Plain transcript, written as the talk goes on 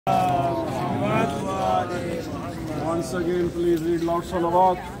Once again, please read loud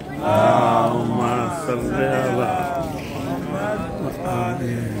salawat.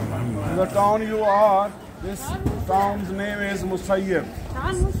 The town you are, this town's name is Musayyib.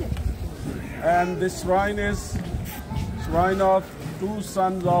 And this shrine is shrine of two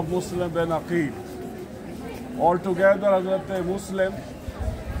sons of Muslim bin Aqeels. Altogether, Hazrat Muslim,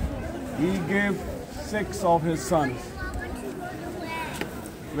 he gave 6 of his sons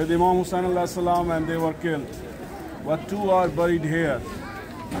with Imam Hussain alayhi salam, and they were killed. But 2 are buried here.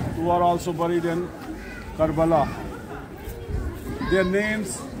 2 are also buried in Karbala. Their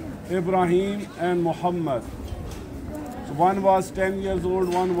names Ibrahim and Muhammad. So one was 10 years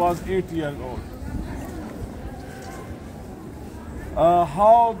old, one was 8 years old.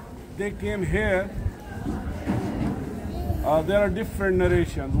 How they came here, there are different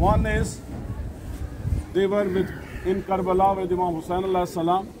narrations. One is they were in Karbala with Imam Hussain alayhi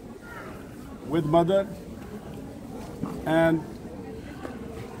salam, with mother, and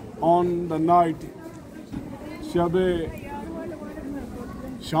on the night, Sham-e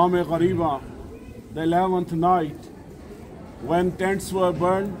Ghariba, the 11th night, when tents were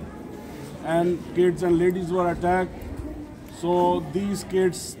burned and kids and ladies were attacked, so these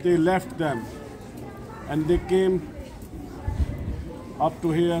kids, they left them and they came up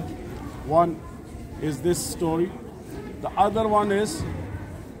to here. One is this story. The other one is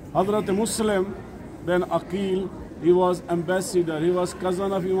Hazrat Muslim bin Aqeel. He was ambassador. He was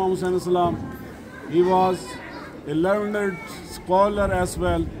cousin of Imam Hussain salam. He was a learned scholar as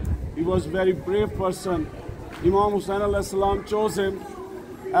well. He was a very brave person. Imam Hussain salam chose him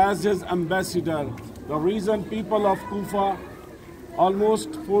as his ambassador. The reason people of Kufa,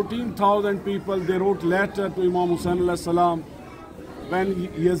 almost 14,000 people, they wrote letter to Imam Hussain salam when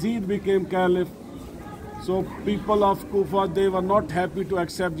Yazid became caliph. So people of Kufa, they were not happy to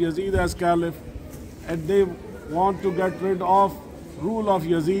accept Yazid as caliph, and they want to get rid of rule of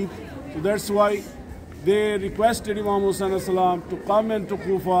Yazid. So that's why they requested Imam Hussain salam to come into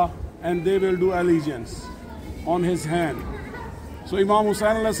Kufa and they will do allegiance on his hand. So Imam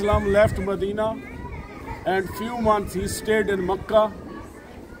Hussain salam left Medina, and few months he stayed in Makkah.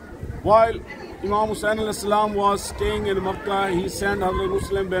 While Imam Hussain salam was staying in Makkah, he sent Hazrat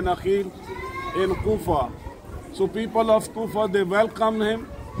Muslim bin Aqeels in Kufa. So people of Kufa, they welcomed him,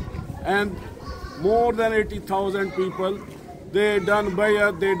 and more than 80,000 people, they done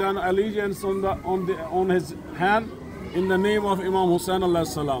bayat, they done allegiance on his hand in the name of Imam Hussain alayhi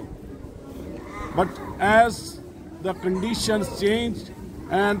salam. But as the conditions changed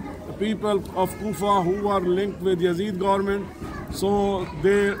and the people of Kufa who were linked with Yazid government, so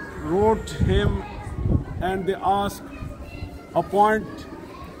they wrote him and they asked appoint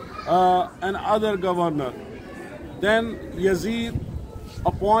another governor. Then Yazid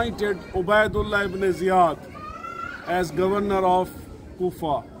appointed Ubaidullah ibn Ziyad as governor of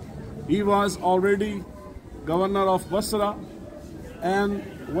Kufa. He was already governor of Basra, and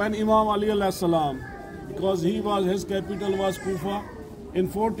when Imam Ali alayhi salam, because his capital was Kufa, in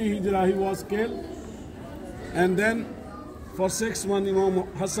 40 Hijrah he was killed, and then for 6 months Imam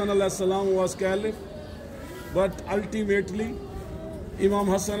Hassan alayhi salam was caliph, but ultimately Imam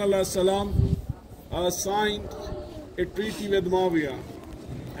Hassan alayhi salam signed a treaty with Muawiyah,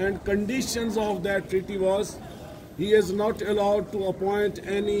 and conditions of that treaty was he is not allowed to appoint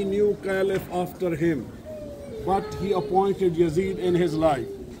any new caliph after him, but he appointed Yazid in his life.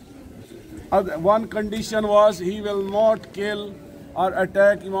 One condition was he will not kill or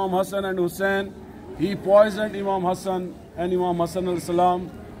attack Imam Hassan and Hussein. He poisoned Imam Hassan, and Imam Hassan al-Salam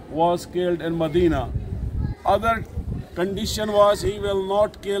was killed in Medina. Other condition was he will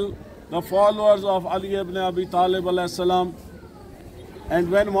not kill the followers of Ali ibn Abi Talib alayhi salam. And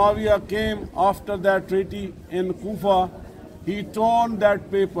when Muawiyah came after that treaty in Kufa, he torn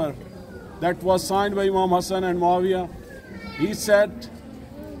that paper that was signed by Imam Hassan and Muawiyah. He said,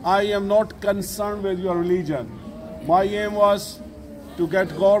 I am not concerned with your religion. My aim was to get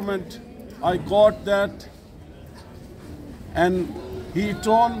government. I got that. And he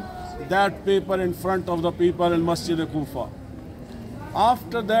torn that paper in front of the people in Masjid Kufa.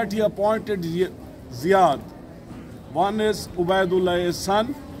 After that, he appointed Ziyad. One is Ubaidullah, his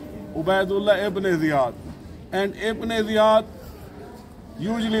son, Ubaidullah ibn Ziyad. And Ibn Ziyad,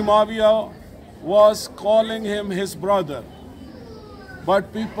 usually Muawiyah was calling him his brother.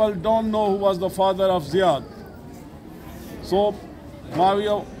 But people don't know who was the father of Ziyad. So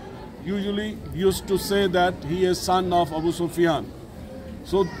Muawiyah usually used to say that he is son of Abu Sufyan.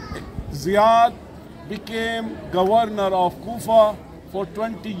 So Ziyad became governor of Kufa for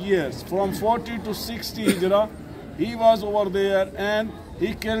 20 years. From 40 to 60 Hijrah, he was over there, and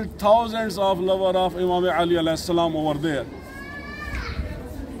he killed thousands of lovers of Imam Ali alayhi salam over there.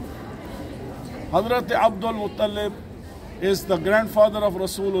 Hazrat Abdul Muttalib is the grandfather of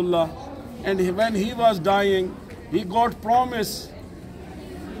Rasulullah, and when he was dying, he got promise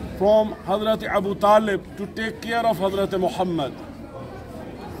from Hazrat Abu Talib to take care of Hazrat Muhammad.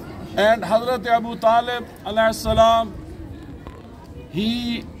 And Hazrat Abu Talib alayhi salam,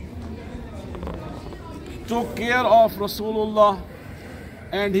 he took care of Rasulullah,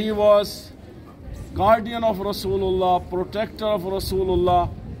 and he was guardian of Rasulullah, protector of Rasulullah,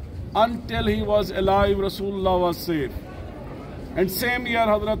 until he was alive. Rasulullah was safe. And same year,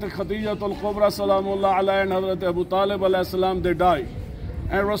 Hazrat Khadijah al-Kubra salamullah alayhi and Hazrat Abu Talib alayhi salam, they died.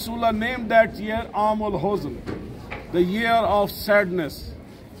 And Rasulullah named that year Amul Huzn, the year of sadness,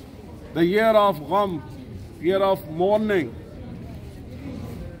 the year of gham, year of mourning.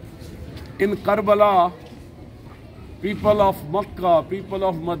 In Karbala, people of Makkah, people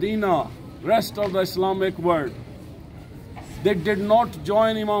of Medina, rest of the Islamic world, they did not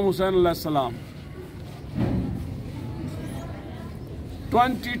join Imam Hussain alayhi salam.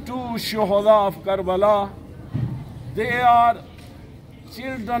 22 Shuhada of Karbala, they are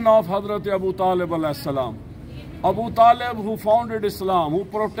children of Hazrat Abu Talib alayhi salam. Abu Talib, who founded Islam, who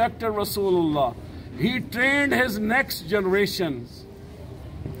protected Rasulullah, he trained his next generations.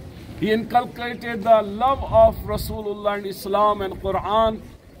 He inculcated the love of Rasulullah and Islam and Quran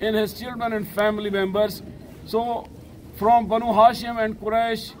in his children and family members. So from Banu Hashim and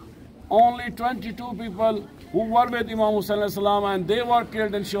Quraysh, only 22 people who were with Imam Hussain alayhi salam, and they were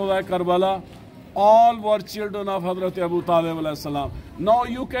killed in Shuhada Karbala, all were children of Hazrat Abu Talib alayhi salam. Now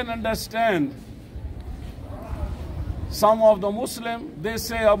you can understand, some of the Muslim, they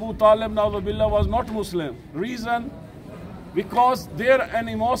say Abu Talib Na'udhu was not Muslim. Reason? Because their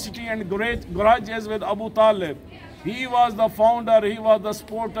animosity and great grudges with Abu Talib. He was the founder, he was the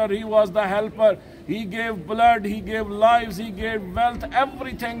supporter, he was the helper. He gave blood, he gave lives, he gave wealth,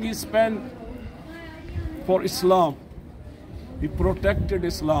 everything he spent for Islam. He protected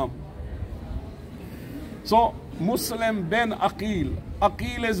Islam. So Muslim bin Aqeel,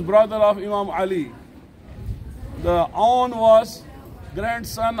 Aqeel is brother of Imam Ali. The Aun was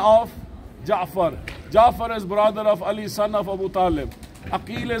grandson of Ja'far. Ja'far is brother of Ali, son of Abu Talib.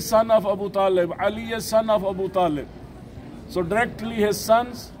 Aqeel is son of Abu Talib. Ali is son of Abu Talib. So directly his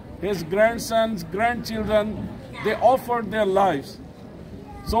sons, his grandsons, grandchildren, they offered their lives.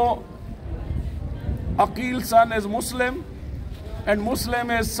 So Aqeel's son is Muslim, and Muslim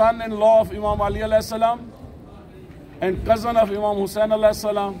is son-in-law of Imam Ali alayhi salam and cousin of Imam Hussain alayhi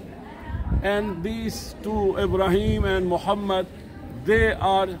salam. And these two, Ibrahim and Muhammad, they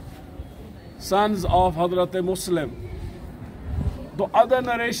are sons of Hazrat Muslim. The other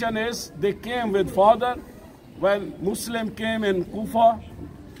narration is they came with father when Muslim came in Kufa,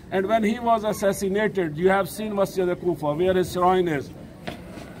 and when he was assassinated, you have seen Masjid al-Kufa, where his shrine is.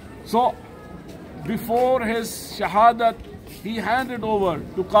 So before his shahadat, he handed over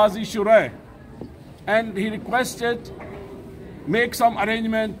to Qazi Shuraih, and he requested make some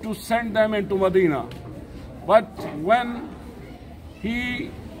arrangement to send them into Medina. But when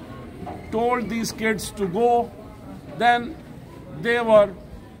he told these kids to go, then they were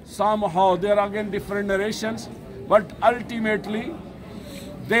somehow, there are again different narrations, but ultimately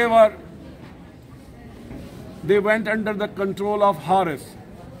they went under the control of Harith.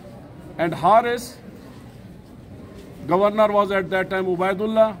 And Harith, governor was at that time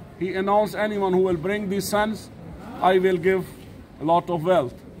Ubaidullah. He announced, anyone who will bring these sons, I will give a lot of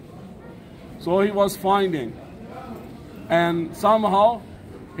wealth. So he was finding, and somehow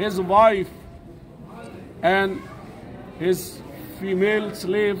his wife and his female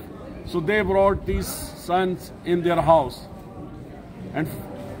slave, so they brought these sons in their house. And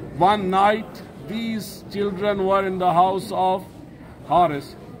one night these children were in the house of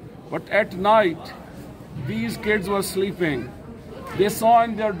Harith, but at night these kids were sleeping. They saw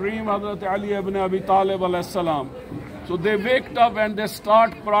in their dream Hazrat Ali ibn Abi Talib alayhi salam. So they waked up and they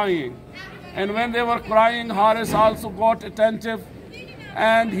start crying. And when they were crying, Harith also got attentive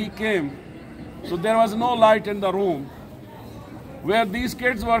and he came. So there was no light in the room. Where these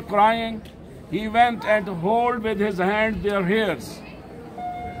kids were crying, he went and held with his hand their hairs.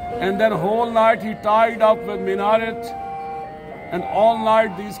 And then whole night he tied up with minaret, and all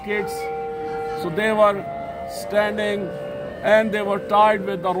night these kids, so they were standing and they were tied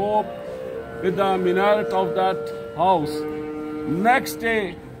with the rope, with the minaret of that house. Next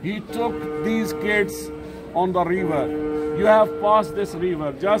day, he took these kids on the river. You have passed this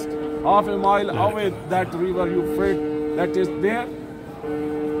river, just half a mile away, that river Euphrates that is there.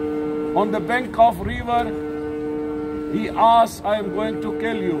 On the bank of river, He asked, I am going to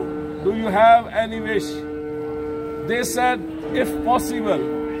kill you. Do you have any wish? They said, if possible,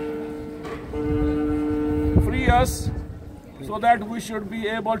 free us so that we should be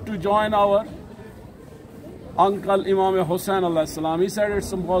able to join our uncle Imam Hussain alayhi salam. He said,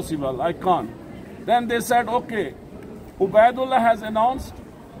 it's impossible, I can't. Then they said, okay, Ubaidullah has announced,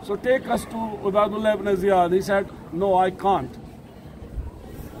 so take us to Ubaidullah ibn Ziyad. He said, no, I can't.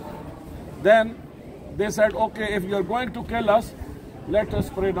 Then they said, okay, if you're going to kill us, let us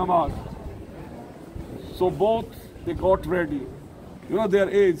pray namaz. So both, they got ready. You know their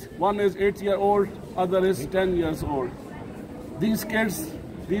age. One is 8-year-old, other is 10 years old. These kids,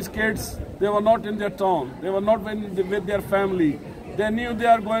 they were not in their town. They were not with their family. They knew they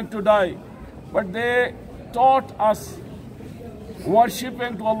are going to die. But they taught us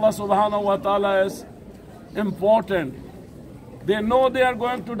worshipping to Allah subhanahu wa ta'ala is important. They know they are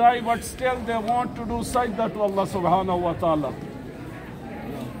going to die, but still they want to do sajda to Allah subhanahu wa ta'ala.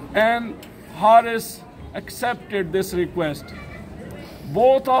 And Haris accepted this request.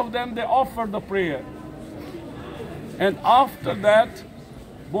 Both of them, they offered the prayer. And after that,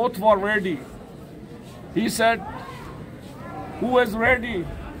 both were ready. He said, who is ready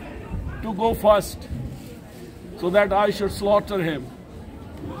to go first so that I should slaughter him?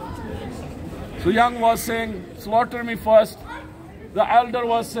 So young was saying, slaughter me first. The elder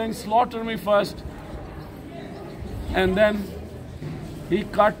was saying, slaughter me first. And then he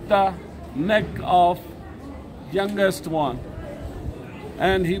cut the neck of youngest one.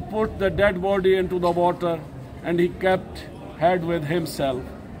 And he put the dead body into the water and he kept head with himself.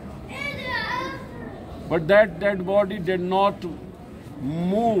 But that dead body did not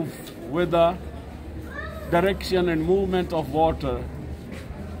move with the direction and movement of water.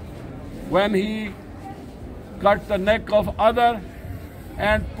 When he cut the neck of other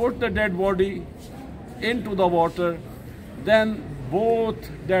and put the dead body into the water, then both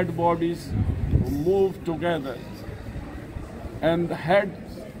dead bodies moved together and the head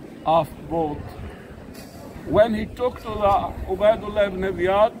of both. When he took to the Ubaidullah ibn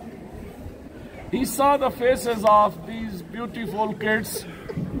Ziyad, he saw the faces of these beautiful kids.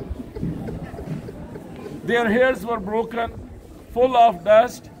 Their hairs were broken, full of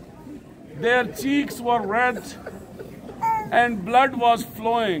dust. Their cheeks were red and blood was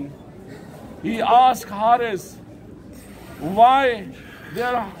flowing. He asked Haris, why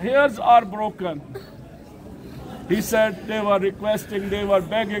their hairs are broken? He said, they were requesting, they were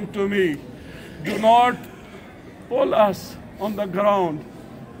begging to me, do not pull us on the ground.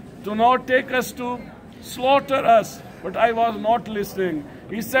 Do not take us to slaughter us. But I was not listening.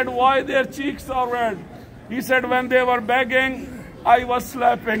 He said, why their cheeks are red? He said, when they were begging, I was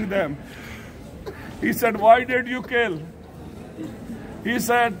slapping them. He said, why did you kill? He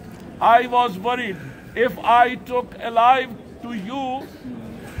said, I was worried if I took alive to you,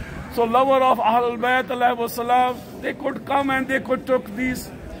 so lover of Ahlul Bayt alayhi salam, they could come and they could take these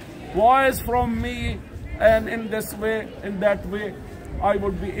boys from me, and in this way, in that way, I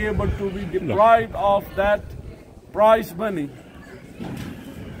would be able to be deprived of that prize money.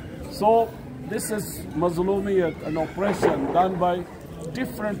 So this is mazlumiyat, an oppression done by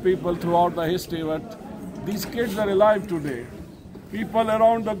different people throughout the history, but these kids are alive today. People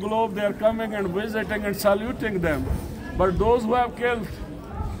around the globe, they are coming and visiting and saluting them. But those who have killed,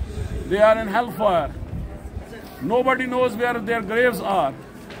 they are in hellfire. Nobody knows where their graves are.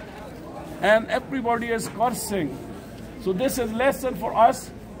 And everybody is cursing. So this is lesson for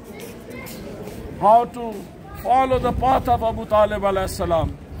us, how to follow the path of Abu Talib alayhi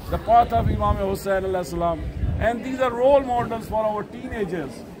salam, the path of Imam Hussain alayhi salam. And these are role models for our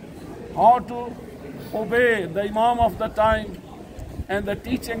teenagers, how to obey the Imam of the time and the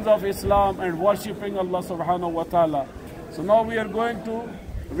teachings of Islam and worshipping Allah subhanahu wa ta'ala. So now we are going to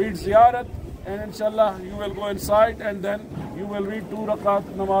read Ziarat, and inshallah you will go inside and then you will read 2 rakat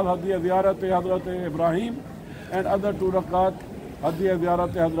namaz Hadiyah Ziarat Hazrat Ibrahim and other 2 rakat Hadiyah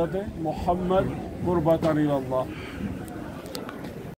Ziarat Hazrat Muhammad Qurbatan ilallah.